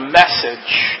way of the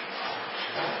message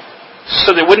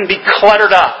so that it wouldn't be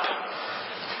cluttered up,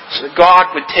 so that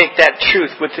God would take that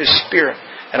truth with His Spirit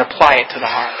and apply it to the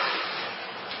heart.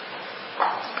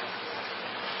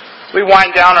 We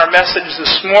wind down our message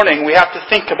this morning. We have to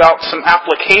think about some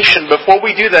application. Before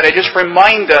we do that, I just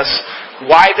remind us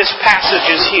why this passage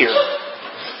is here.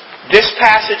 This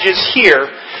passage is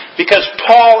here because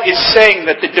Paul is saying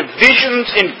that the divisions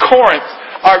in Corinth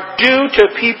are due to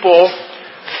people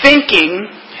thinking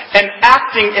and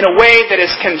acting in a way that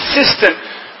is consistent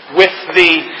with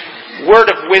the word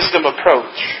of wisdom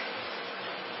approach.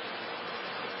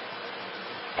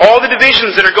 All the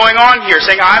divisions that are going on here,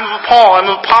 saying, I'm of Paul, I'm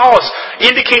of Apollos,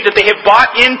 indicate that they have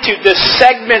bought into this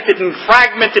segmented and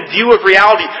fragmented view of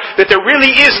reality, that there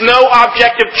really is no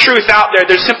objective truth out there.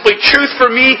 There's simply truth for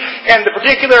me and the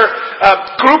particular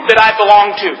group that I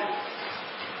belong to.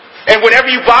 And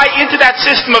whenever you buy into that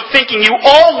system of thinking, you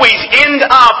always end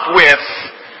up with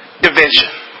division.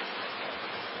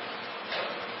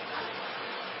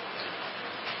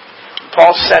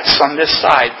 Paul sets on this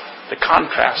side the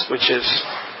contrast, which is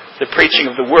the preaching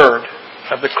of the Word,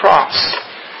 of the cross,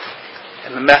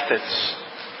 and the methods.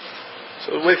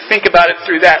 So when we think about it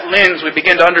through that lens, we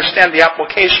begin to understand the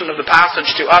application of the passage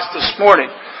to us this morning.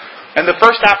 And the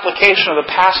first application of the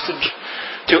passage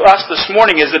to us this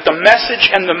morning is that the message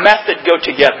and the method go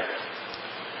together.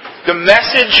 The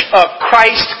message of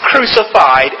Christ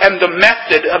crucified and the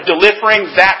method of delivering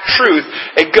that truth,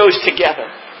 it goes together.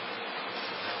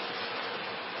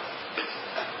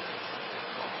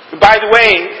 By the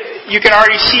way, you can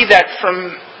already see that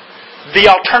from the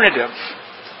alternative.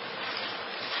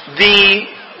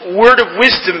 The word of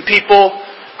wisdom people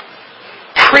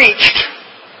preached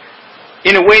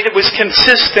in a way that was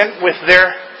consistent with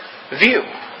their view.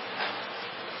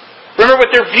 Remember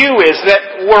what their view is,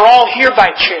 that we're all here by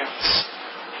chance.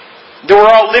 That we're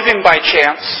all living by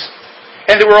chance.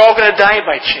 And that we're all going to die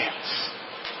by chance.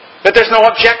 That there's no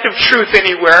objective truth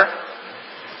anywhere.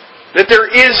 That there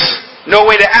is no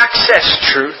way to access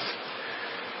truth.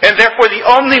 And therefore the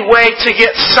only way to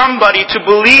get somebody to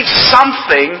believe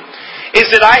something is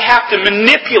that I have to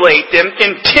manipulate them,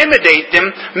 intimidate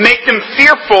them, make them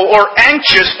fearful or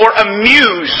anxious or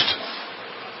amused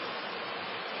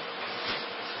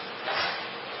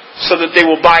so that they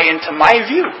will buy into my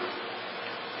view.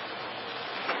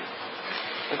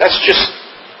 That's just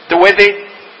the way they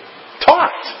taught.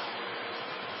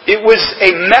 It was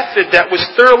a method that was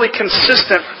thoroughly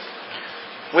consistent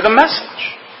with a message.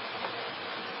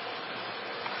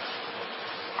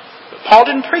 But Paul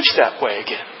didn't preach that way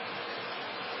again.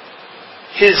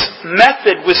 His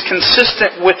method was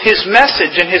consistent with his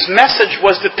message, and his message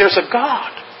was that there's a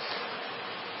God.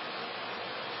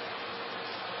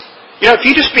 You know, if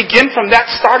you just begin from that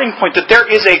starting point, that there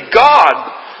is a God,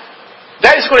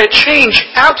 that is going to change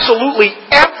absolutely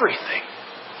everything.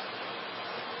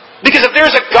 Because if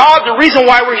there's a God, the reason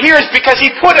why we're here is because He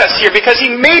put us here, because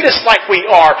He made us like we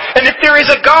are. And if there is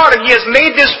a God and He has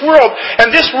made this world,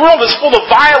 and this world is full of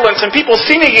violence and people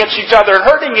sinning against each other and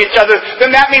hurting each other,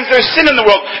 then that means there's sin in the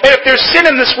world. And if there's sin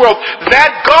in this world,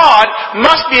 that God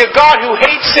must be a God who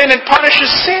hates sin and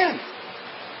punishes sin.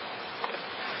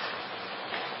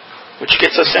 Which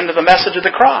gets us into the message of the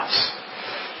cross.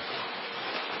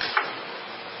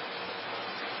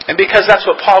 And because that's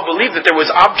what Paul believed, that there was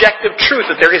objective truth,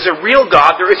 that there is a real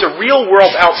God, there is a real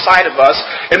world outside of us,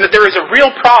 and that there is a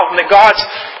real problem, that God's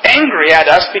angry at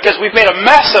us because we've made a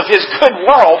mess of His good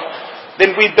world,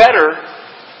 then we better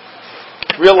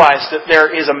realize that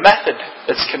there is a method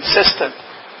that's consistent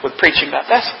with preaching that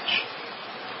message.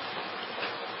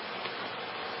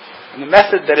 And the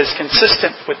method that is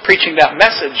consistent with preaching that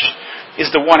message is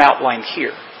the one outlined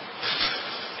here.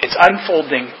 It's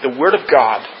unfolding the Word of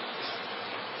God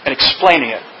and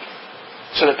explaining it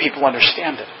so that people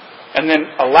understand it. And then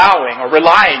allowing or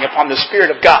relying upon the Spirit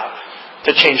of God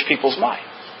to change people's minds.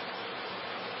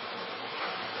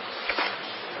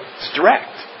 It's direct.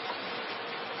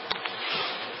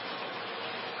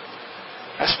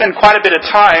 I spend quite a bit of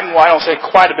time, well I don't say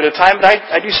quite a bit of time, but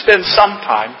I do spend some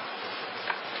time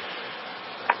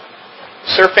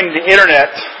surfing the internet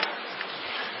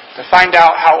to find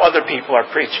out how other people are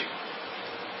preaching.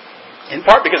 In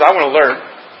part because I want to learn.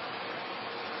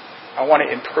 I want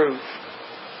to improve.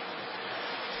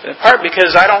 In part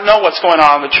because I don't know what's going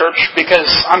on in the church because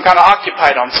I'm kind of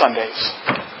occupied on Sundays.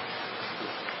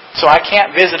 So I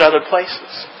can't visit other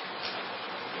places.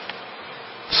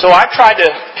 So I've tried to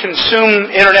consume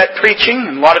internet preaching,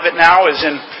 and a lot of it now is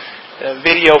in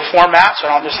video format, so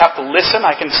I don't just have to listen,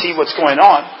 I can see what's going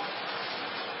on.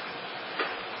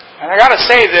 And I got to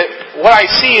say that what I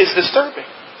see is disturbing.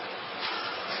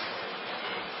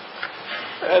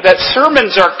 That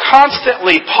sermons are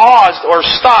constantly paused or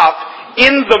stopped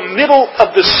in the middle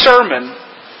of the sermon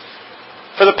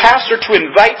for the pastor to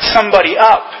invite somebody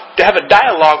up to have a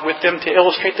dialogue with them to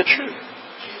illustrate the truth.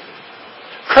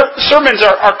 Sermons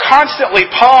are constantly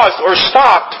paused or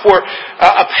stopped for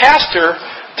a pastor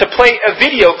to play a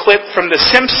video clip from The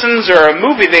Simpsons or a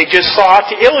movie they just saw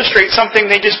to illustrate something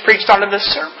they just preached on in the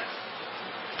sermon.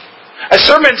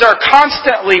 Sermons are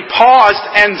constantly paused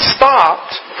and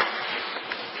stopped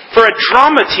for a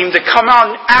drama team to come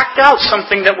out and act out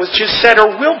something that was just said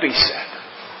or will be said.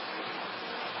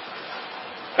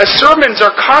 Sermons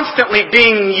are constantly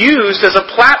being used as a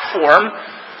platform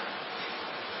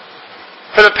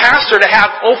for the pastor to have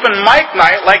open mic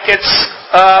night like it's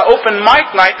open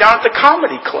mic night down at the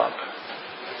comedy club.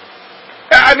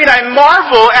 I mean, I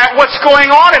marvel at what's going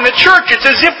on in the church. It's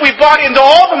as if we bought into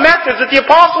all the methods that the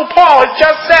Apostle Paul has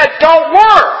just said don't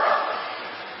work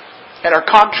and are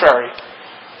contrary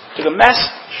to the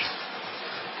message.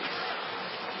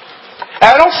 And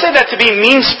I don't say that to be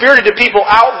mean-spirited to people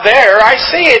out there. I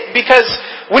say it because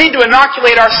we need to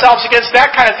inoculate ourselves against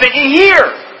that kind of thinking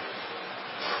here.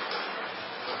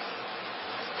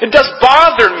 It does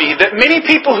bother me that many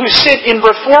people who sit in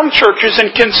Reformed churches and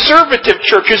conservative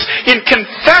churches, in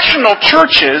confessional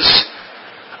churches,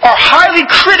 are highly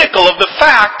critical of the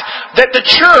fact that the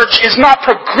church is not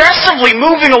progressively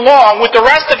moving along with the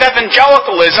rest of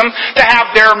evangelicalism to have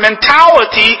their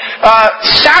mentality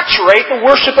saturate the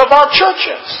worship of our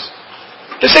churches.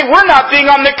 To say we're not being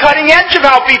on the cutting edge of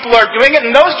how people are doing it, and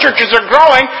those churches are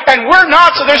growing, and we're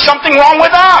not, so there's something wrong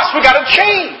with us. We've got to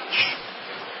change.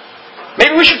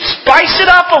 Maybe we should spice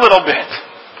it up a little bit.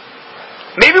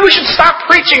 Maybe we should stop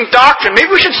preaching doctrine.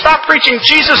 Maybe we should stop preaching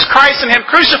Jesus Christ and Him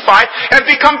crucified and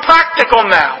become practical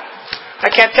now. I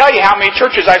can't tell you how many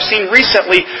churches I've seen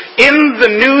recently in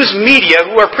the news media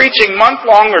who are preaching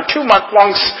month-long or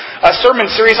 2-month-long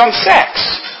sermon series on sex.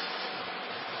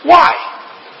 Why?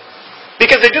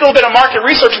 Because they did a little bit of market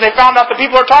research and they found out that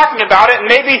people are talking about it, and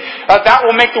maybe that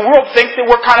will make the world think that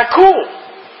we're kind of cool.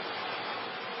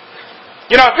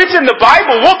 You know, if it's in the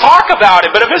Bible, we'll talk about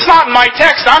it. But if it's not in my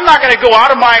text, I'm not going to go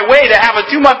out of my way to have a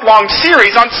 2-month-long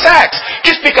series on sex.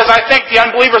 Just because I think the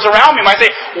unbelievers around me might say,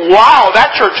 wow,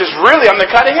 that church is really on the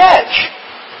cutting edge.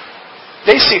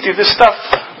 They see through this stuff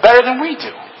better than we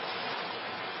do.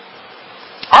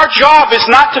 Our job is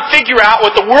not to figure out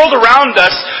what the world around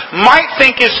us might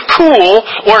think is cool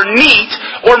or neat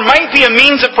or might be a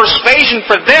means of persuasion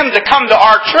for them to come to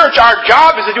our church. Our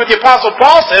job is to do what the Apostle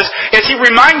Paul says as he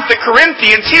reminds the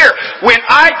Corinthians here. When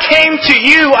I came to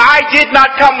you, I did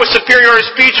not come with superior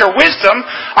speech or wisdom.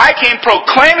 I came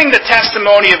proclaiming the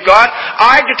testimony of God.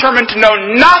 I determined to know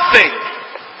nothing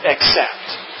except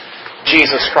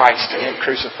Jesus Christ and Him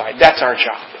crucified. That's our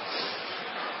job.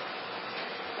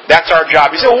 That's our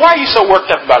job. You say, well, why are you so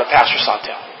worked up about it, Pastor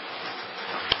Sawtell?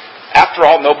 After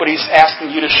all, nobody's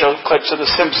asking you to show clips of The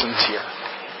Simpsons here.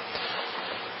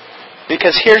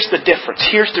 Because here's the difference.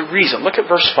 Here's the reason. Look at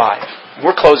verse 5.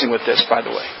 We're closing with this, by the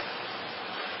way.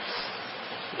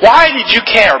 Why did you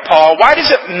care, Paul? Why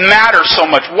does it matter so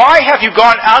much? Why have you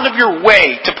gone out of your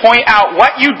way to point out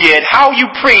what you did, how you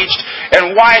preached,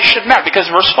 and why it should matter? Because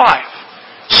verse 5.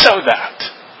 So that.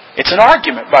 It's an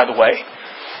argument, by the way.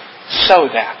 So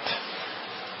that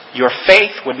your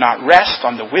faith would not rest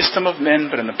on the wisdom of men,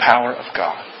 but in the power of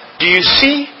God. Do you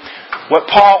see what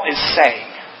Paul is saying?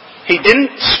 He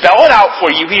didn't spell it out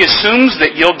for you. He assumes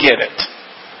that you'll get it.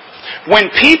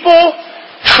 When people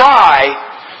try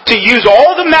to use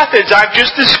all the methods I've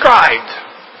just described,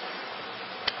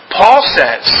 Paul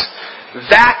says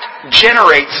that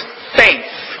generates faith,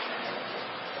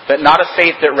 but not a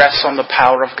faith that rests on the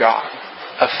power of God.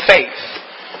 A faith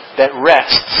that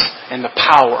rests in the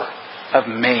power of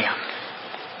man.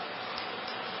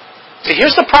 See,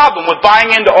 here's the problem with buying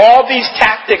into all these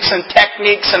tactics and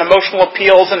techniques and emotional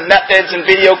appeals and methods and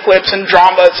video clips and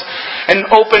dramas and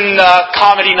open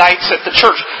comedy nights at the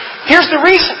church. Here's the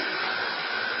reason.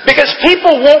 Because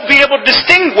people won't be able to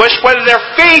distinguish whether their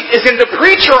faith is in the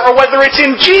preacher or whether it's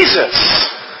in Jesus.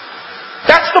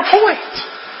 That's the point.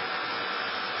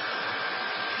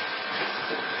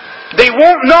 They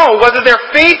won't know whether their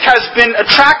faith has been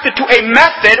attracted to a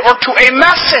method or to a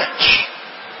message.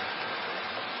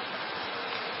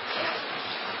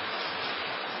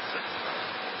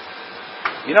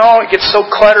 You know, it gets so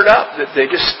cluttered up that they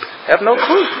just have no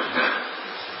clue.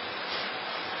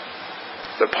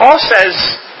 But Paul says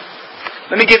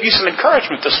Let me give you some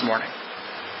encouragement this morning.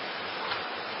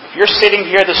 If you're sitting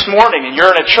here this morning and you're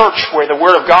in a church where the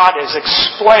Word of God is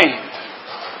explained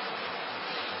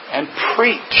and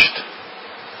preached,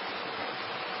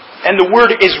 and the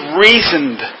Word is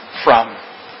reasoned from,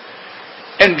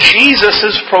 and Jesus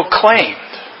is proclaimed,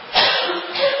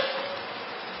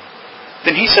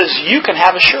 then He says you can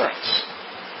have assurance.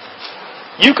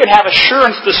 You can have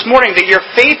assurance this morning that your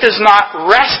faith is not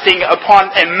resting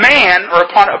upon a man or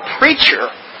upon a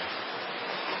preacher,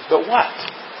 but what?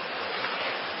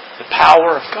 The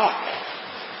power of God.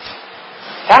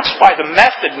 That's why the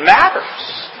method matters.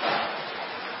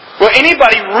 Will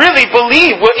anybody really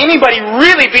believe? Will anybody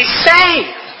really be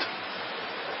saved?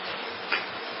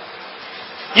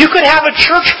 You could have a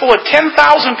church full of 10,000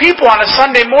 people on a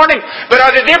Sunday morning, but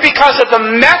are they there because of the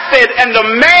method and the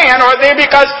man, or are they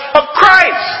because of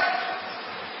Christ?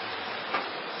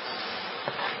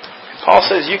 Paul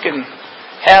says you can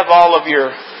have all of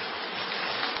your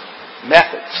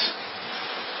methods.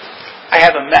 I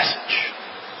have a message.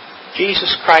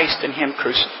 Jesus Christ and Him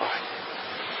crucified.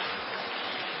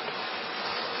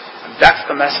 And that's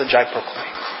the message I proclaim.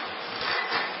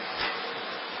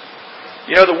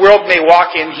 You know, the world may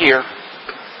walk in here,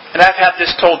 and I've had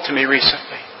this told to me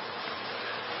recently,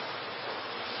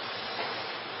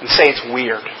 and say it's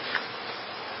weird.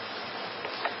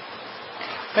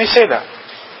 They say that.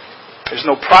 There's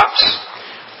no props.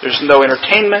 There's no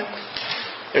entertainment.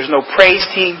 There's no praise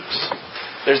teams.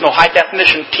 There's no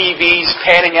high-definition TVs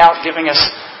panning out, giving us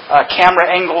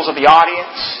camera angles of the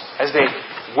audience as they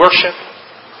worship.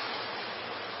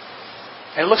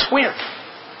 And it looks weird.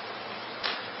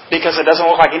 Because it doesn't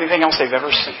look like anything else they've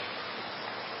ever seen.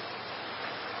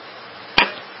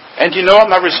 And you know what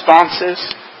my response is?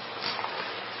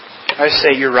 I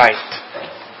say, you're right.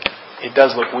 It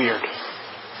does look weird.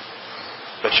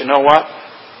 But you know what?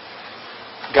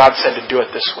 God said to do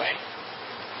it this way.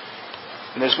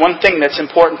 And there's one thing that's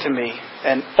important to me,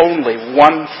 and only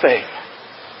one thing,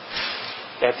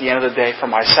 at the end of the day, for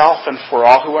myself and for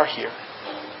all who are here,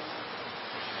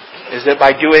 is that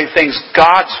by doing things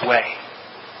God's way,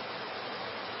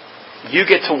 you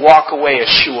get to walk away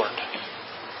assured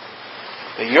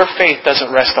that your faith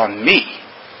doesn't rest on me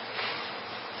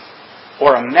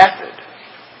or a method,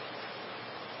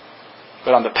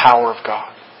 but on the power of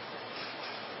God.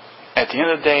 At the end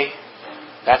of the day,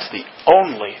 that's the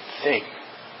only thing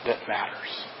that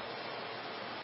matters.